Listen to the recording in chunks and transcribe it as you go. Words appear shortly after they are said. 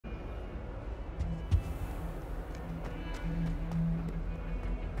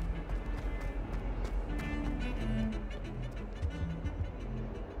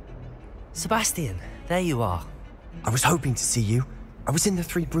Sebastian, there you are. I was hoping to see you. I was in the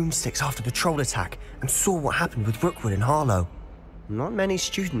Three Broomsticks after the troll attack and saw what happened with Rookwood and Harlow. Not many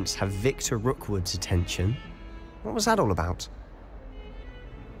students have Victor Rookwood's attention. What was that all about?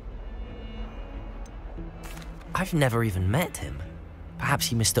 I've never even met him. Perhaps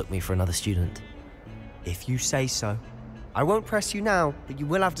he mistook me for another student. If you say so. I won't press you now, but you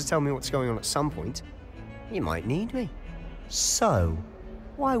will have to tell me what's going on at some point. You might need me. So,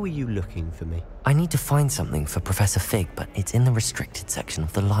 why were you looking for me? I need to find something for Professor Fig, but it's in the restricted section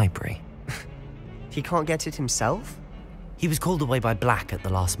of the library. He can't get it himself? He was called away by Black at the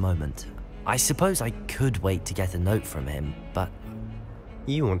last moment. I suppose I could wait to get a note from him, but...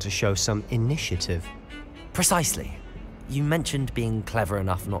 You want to show some initiative. Precisely. You mentioned being clever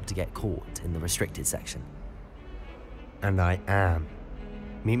enough not to get caught in the restricted section. And I am.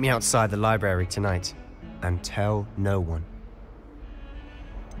 Meet me outside the library tonight, and tell no one.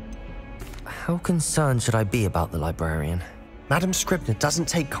 How concerned should I be about the librarian? Madam Scribner doesn't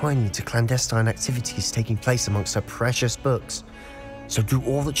take kindly to clandestine activities taking place amongst her precious books, so do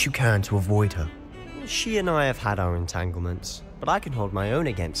all that you can to avoid her. She and I have had our entanglements, but I can hold my own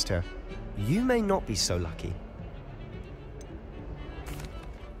against her. You may not be so lucky.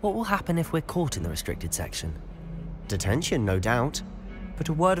 What will happen if we're caught in the restricted section? Detention, no doubt, but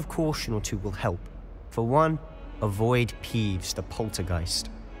a word of caution or two will help. For one, avoid Peeves, the poltergeist.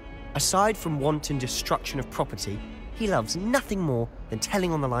 Aside from wanton destruction of property, he loves nothing more than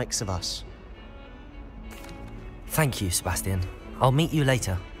telling on the likes of us. Thank you, Sebastian. I'll meet you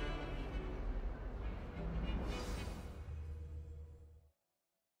later.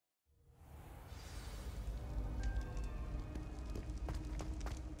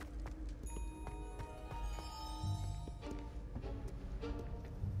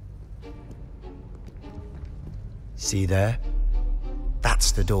 See there?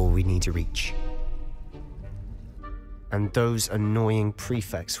 That's the door we need to reach. And those annoying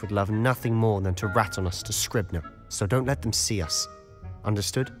prefects would love nothing more than to rat on us to Scribner, so don't let them see us.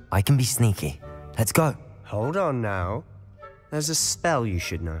 Understood? I can be sneaky. Let's go. Hold on now. There's a spell you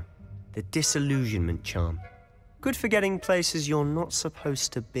should know. The Disillusionment Charm. Good for getting places you're not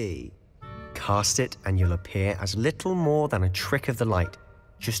supposed to be. Cast it and you'll appear as little more than a trick of the light,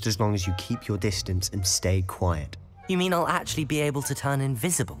 just as long as you keep your distance and stay quiet. You mean I'll actually be able to turn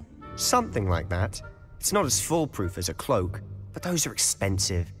invisible? Something like that. It's not as foolproof as a cloak, but those are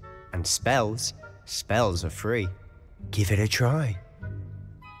expensive. And spells are free. Give it a try.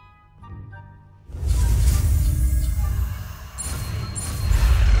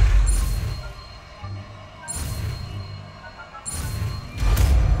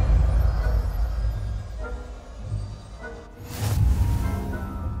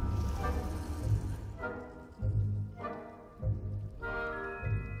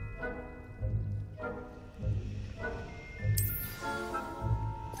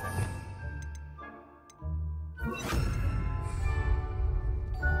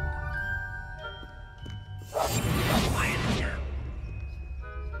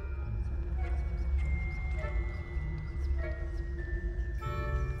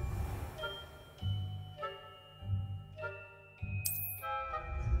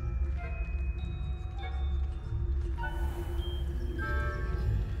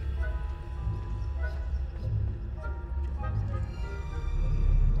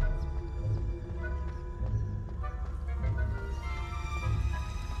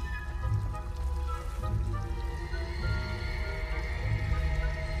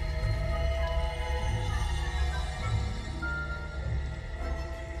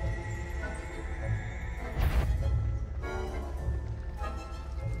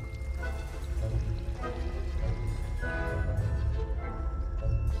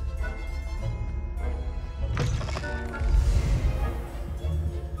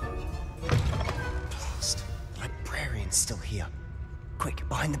 Still here. Quick,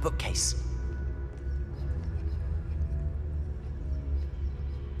 behind the bookcase.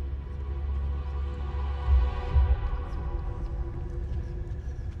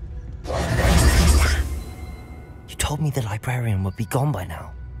 You told me the librarian would be gone by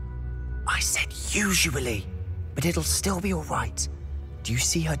now. I said usually, but it'll still be all right. Do you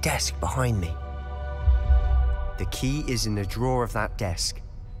see her desk behind me? The key is in the drawer of that desk.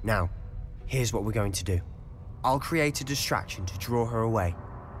 Now, here's what we're going to do. I'll create a distraction to draw her away.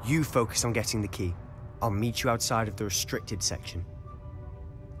 You focus on getting the key. I'll meet you outside of the restricted section.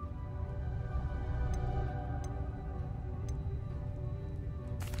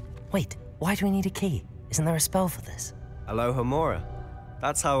 Wait, why do we need a key? Isn't there a spell for this? Alohomora.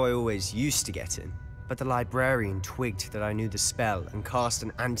 That's how I always used to get in. but the librarian twigged that I knew the spell and cast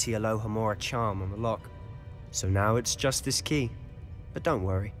an anti-Alohomora charm on the lock. So now it's just this key. But don't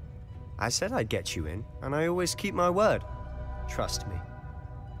worry. I said I'd get you in, and I always keep my word. Trust me.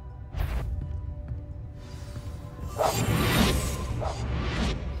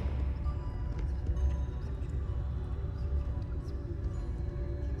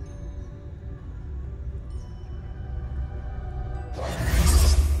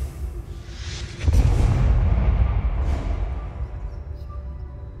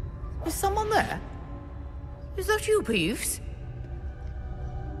 Is someone there? Is that you, Peeves?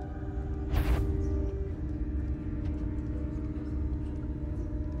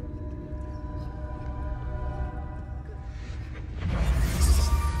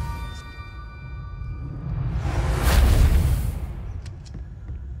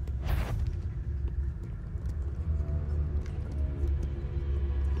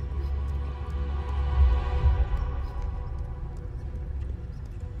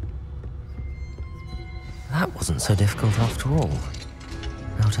 That wasn't so difficult after all.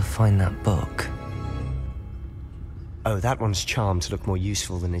 How to find that book. Oh, that one's charmed to look more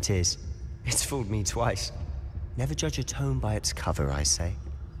useful than it is. It's fooled me twice. Never judge a tome by its cover, I say.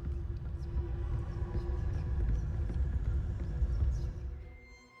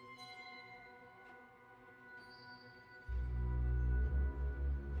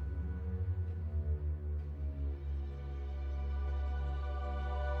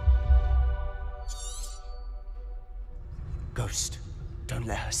 Ghost, don't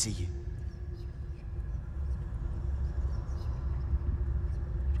let her see you.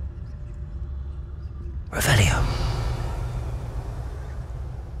 Revelio.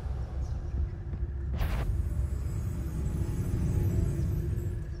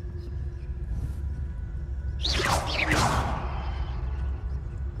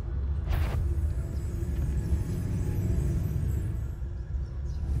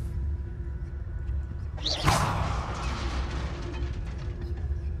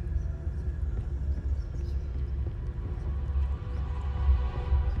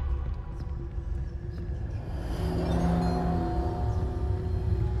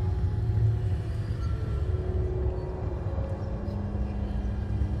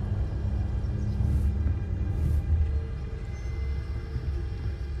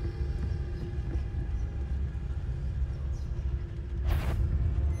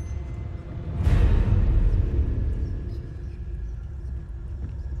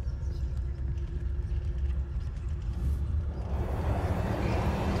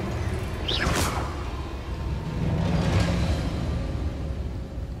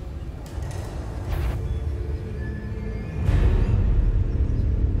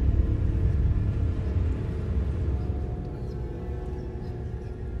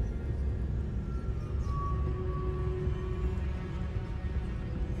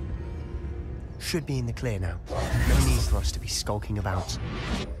 Should be in the clear now. No need for us to be skulking about.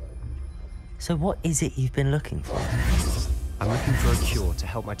 So what is it you've been looking for? I'm looking for a cure to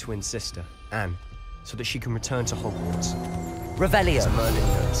help my twin sister, Anne, so that she can return to Hogwarts. Revelio! As Merlin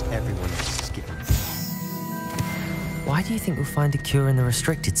knows, everyone else is given. Why do you think we'll find a cure in the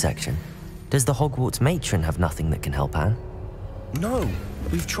restricted section? Does the Hogwarts matron have nothing that can help Anne? No,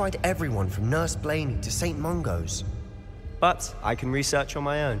 we've tried everyone from Nurse Blaney to St. Mungo's. But I can research on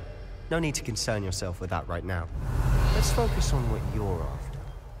my own. No need to concern yourself with that right now. Let's focus on what you're after.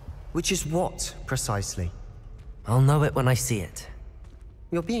 Which is what, precisely? I'll know it when I see it.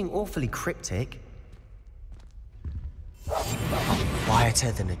 You're being awfully cryptic.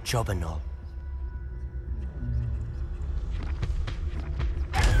 Quieter than a jobberknoll.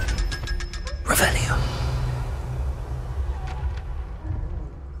 Revelio.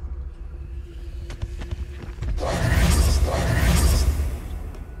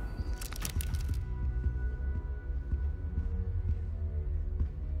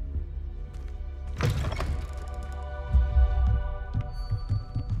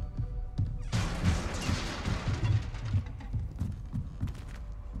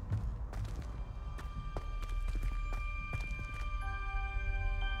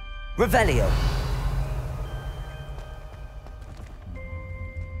 Revelio.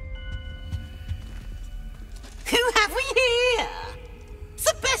 Who have we here?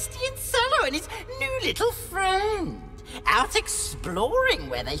 Sebastian Solo and his new little friend. Out exploring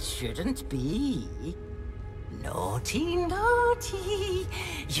where they shouldn't be. Naughty, naughty.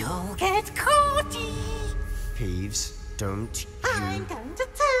 You'll get caughty. Peeves, don't you... I'm going to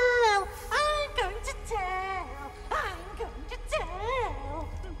tell. I'm going to tell. I'm going to tell.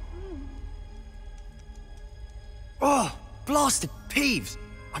 Oh, blasted Peeves!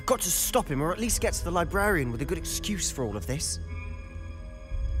 I've got to stop him, or at least get to the librarian with a good excuse for all of this.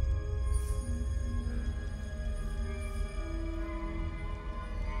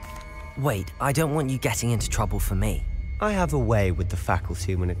 Wait, I don't want you getting into trouble for me. I have a way with the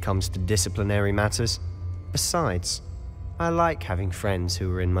faculty when it comes to disciplinary matters. Besides, I like having friends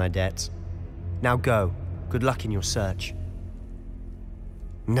who are in my debt. Now go. Good luck in your search.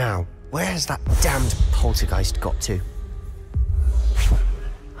 Now, where has that damned poltergeist got to?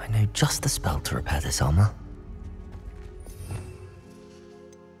 I know just the spell to repair this armor.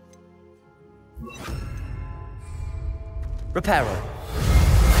 Reparo.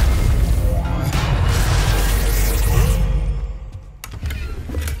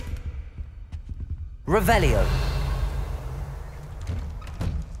 Revelio.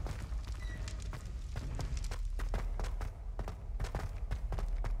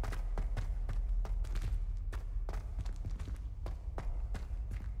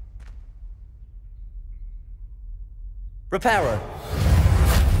 Reparo.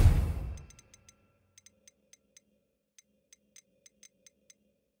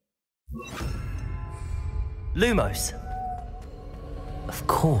 Lumos. Of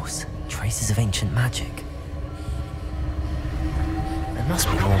course, traces of ancient magic. There must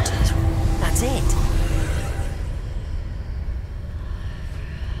be more to this. That's it.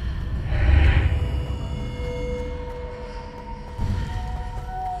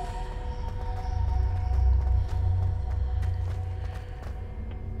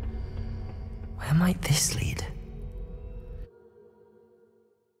 Where might this lead?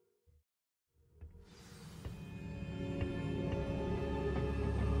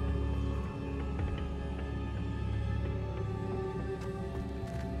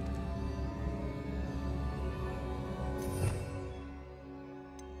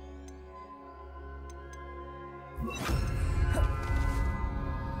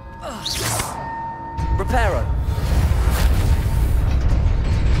 Reparo.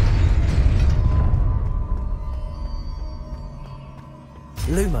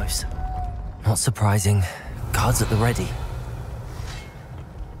 Lumos. Not surprising. Guards at the ready.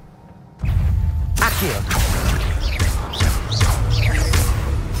 Accio.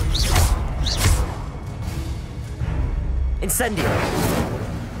 Incendio.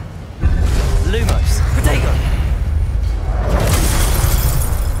 Lumos. Protego.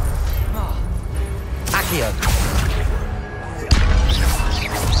 Accio.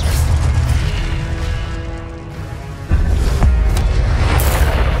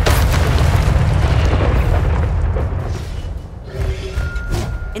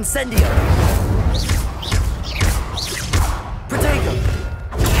 Incendio. Protego.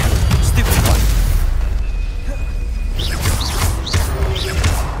 Stupefy.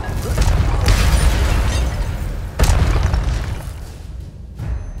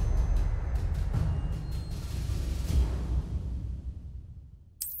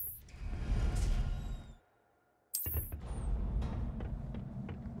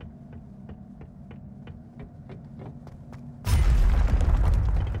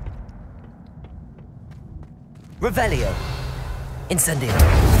 Revelio. Incendio.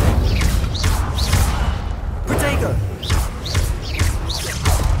 Protego.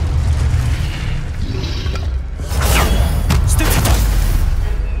 Stupefy.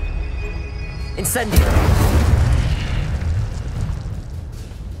 Incendio.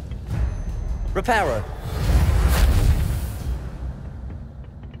 Reparo.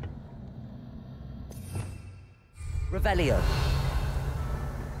 Revelio.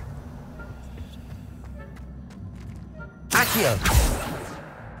 Accio.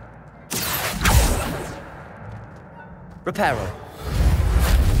 Reparo.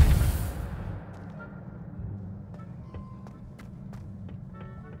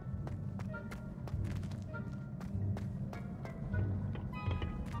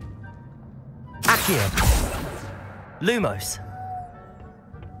 Accio. Lumos.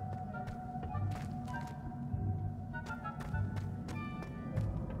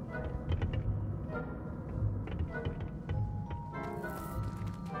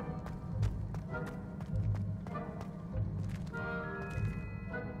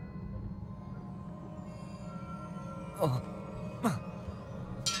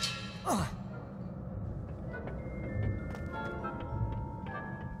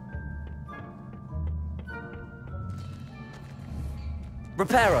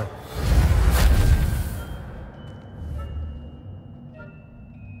 Reparo.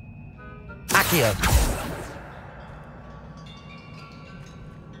 Accio.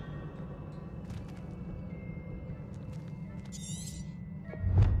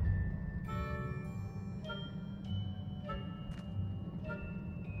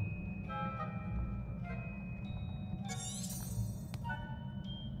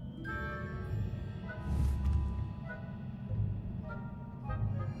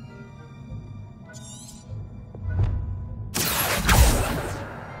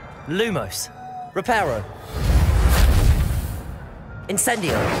 Lumos. Reparo.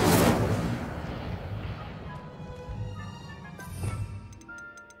 Incendio.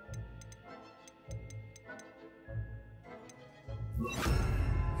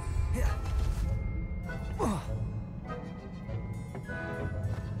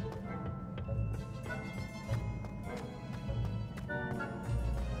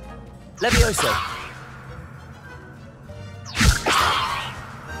 Levioso.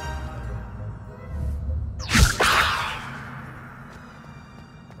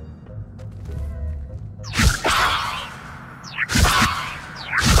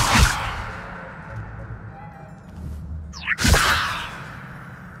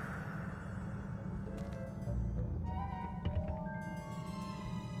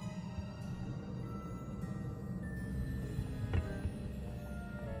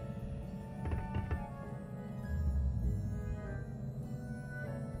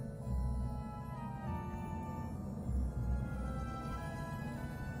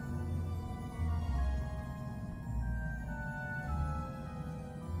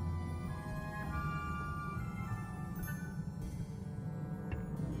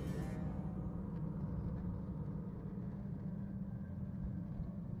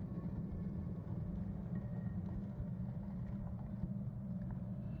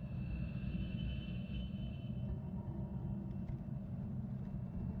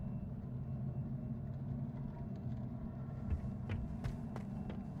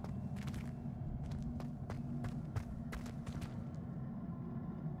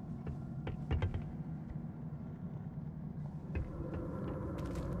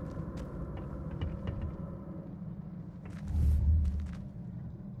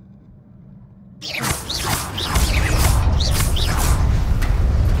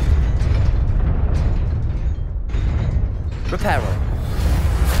 Reparo.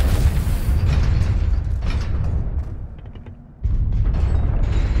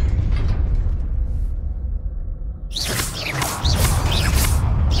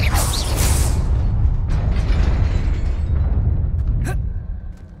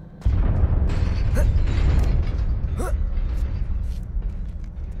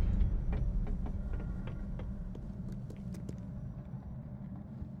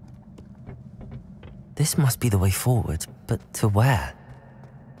 This must be the way forward, but to where?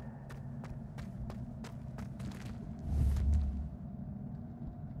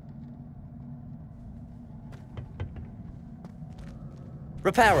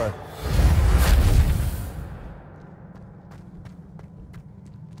 Reparo.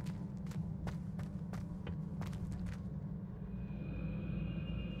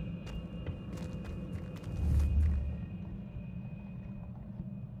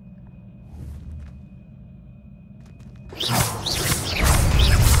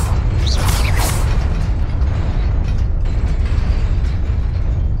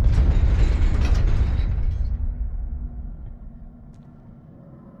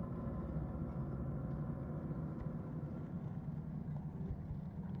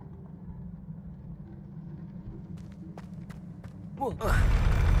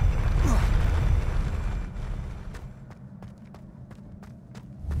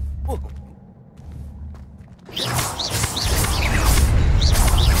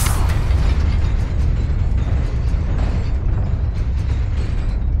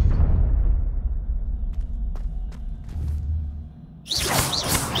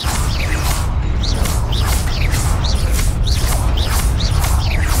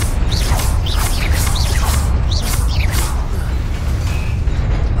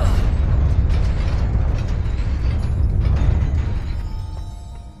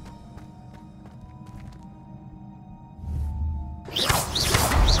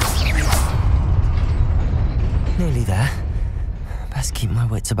 Nearly there. Best keep my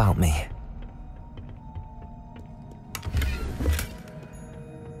wits about me.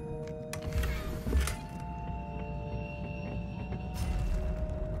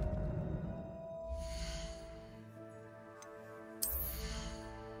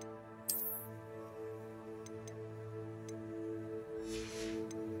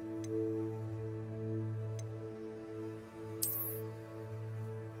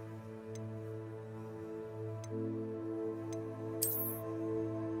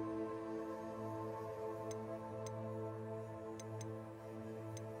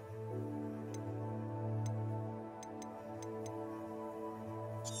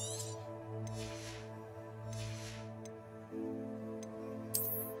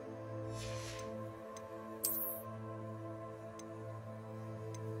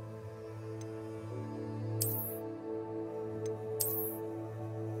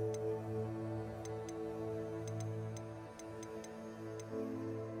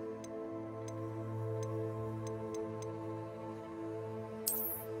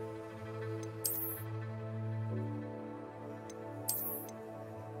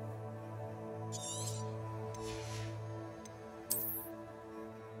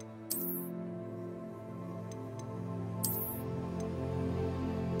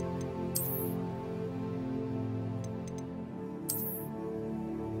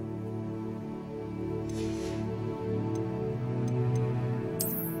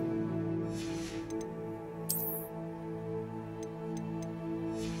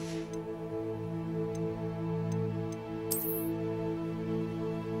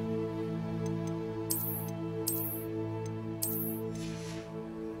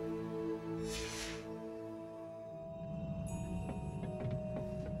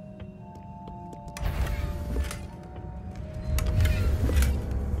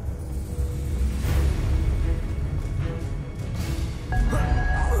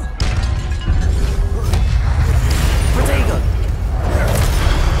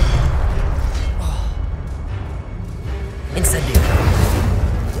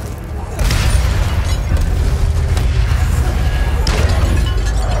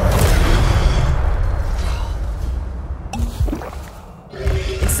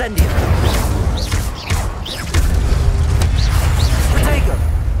 Incendio. Protego.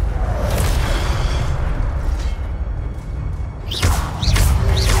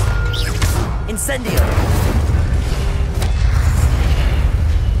 Incendio.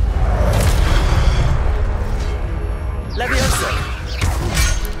 Levioso.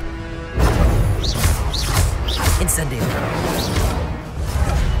 Incendio.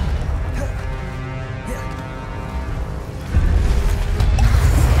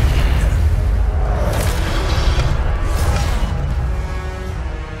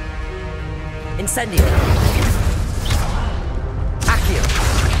 Incendio.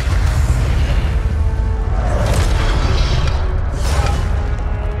 Accio.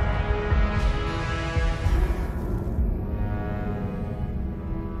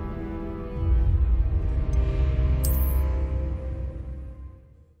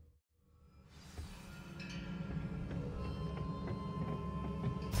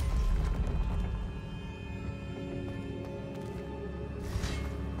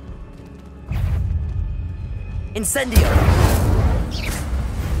 Incendio!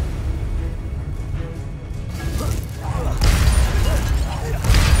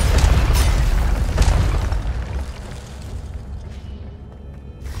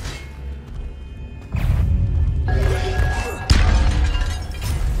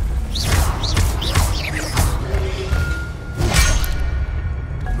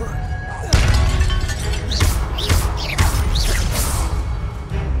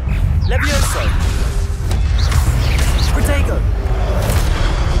 Levioso! Protego!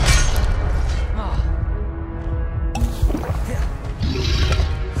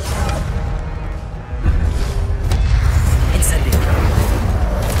 Incendio!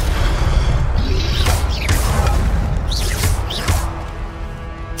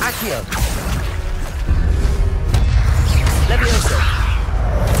 Accio! Levioso!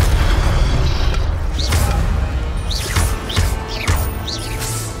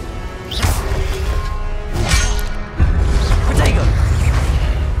 Protego!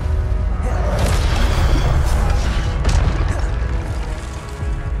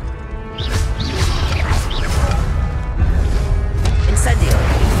 Incendio!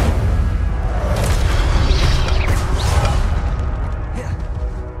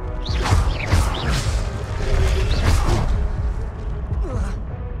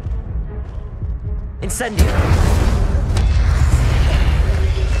 Incendio!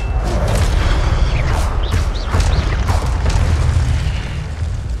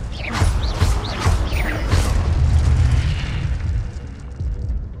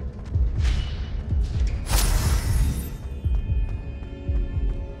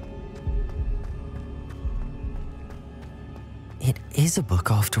 It is a book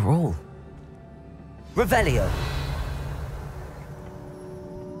after all. Revelio!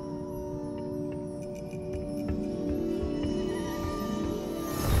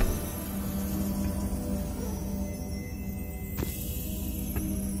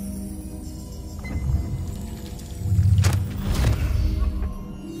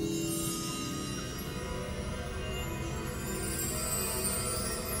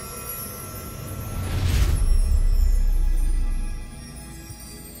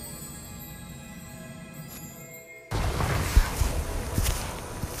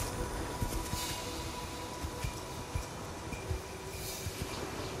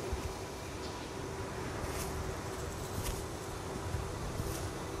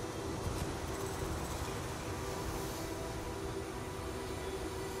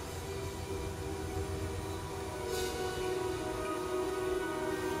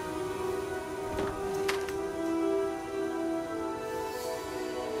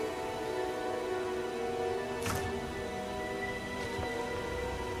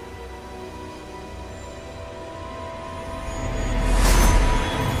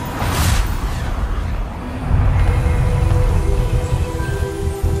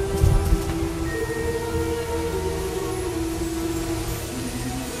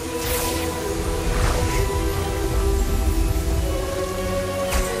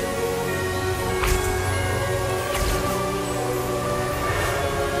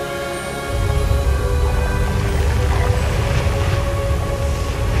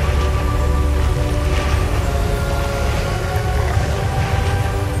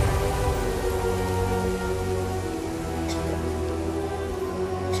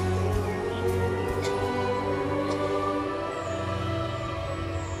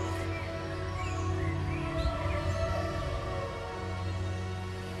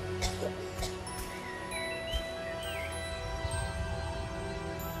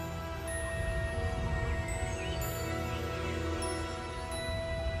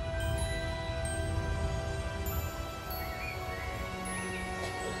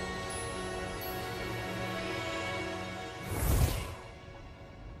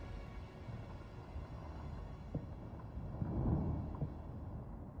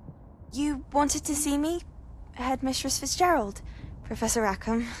 You wanted to see me? Headmistress Fitzgerald, Professor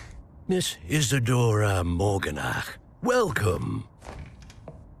Rackham. Miss Isadora Morganach, welcome.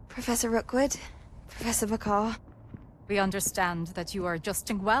 Professor Rookwood, Professor McCaw. We understand that you are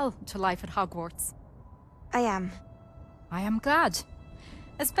adjusting well to life at Hogwarts. I am. I am glad.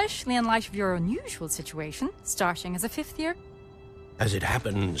 Especially in light of your unusual situation, starting as a 5th year. As it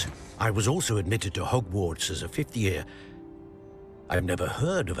happens, I was also admitted to Hogwarts as a 5th year. I've never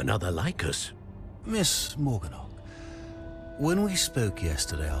heard of another like us. Miss Morganach, when we spoke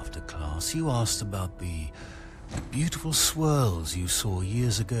yesterday after class, you asked about the beautiful swirls you saw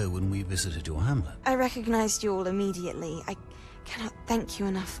years ago when we visited your hamlet. I recognized you all immediately. I cannot thank you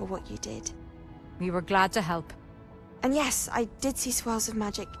enough for what you did. We were glad to help. And yes, I did see swirls of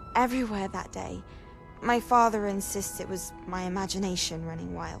magic everywhere that day. My father insists it was my imagination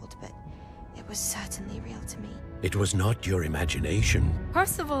running wild, but it was certainly real to me. It was not your imagination.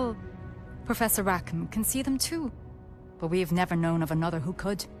 Percival, Professor Rackham can see them too. But we have never known of another who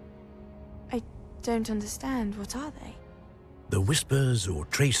could. I don't understand. What are they? The whispers or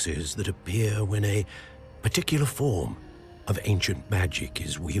traces that appear when a particular form of ancient magic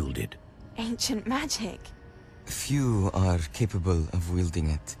is wielded. Ancient magic? Few are capable of wielding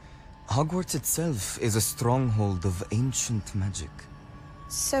it. Hogwarts itself is a stronghold of ancient magic.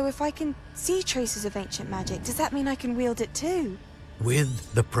 So if I can see traces of ancient magic, does that mean I can wield it too?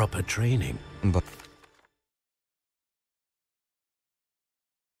 With the proper training. But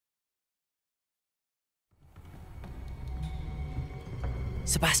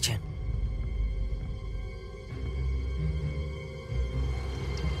Sebastian.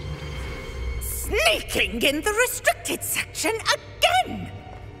 Sneaking in the restricted section again!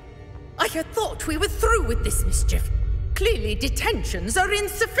 I had thought we were through with this mischief. Clearly detentions are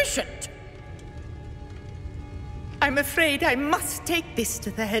insufficient. I'm afraid I must take this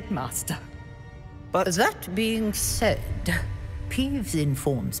to the headmaster. But that being said, Peeves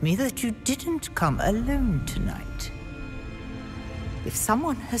informs me that you didn't come alone tonight. If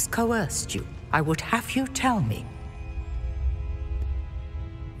someone has coerced you, I would have you tell me.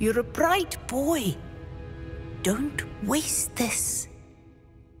 You're a bright boy. Don't waste this.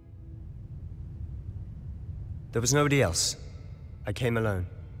 There was nobody else. I came alone.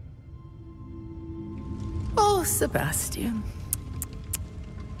 Oh, Sebastian.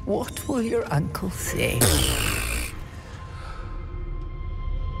 What will your uncle say?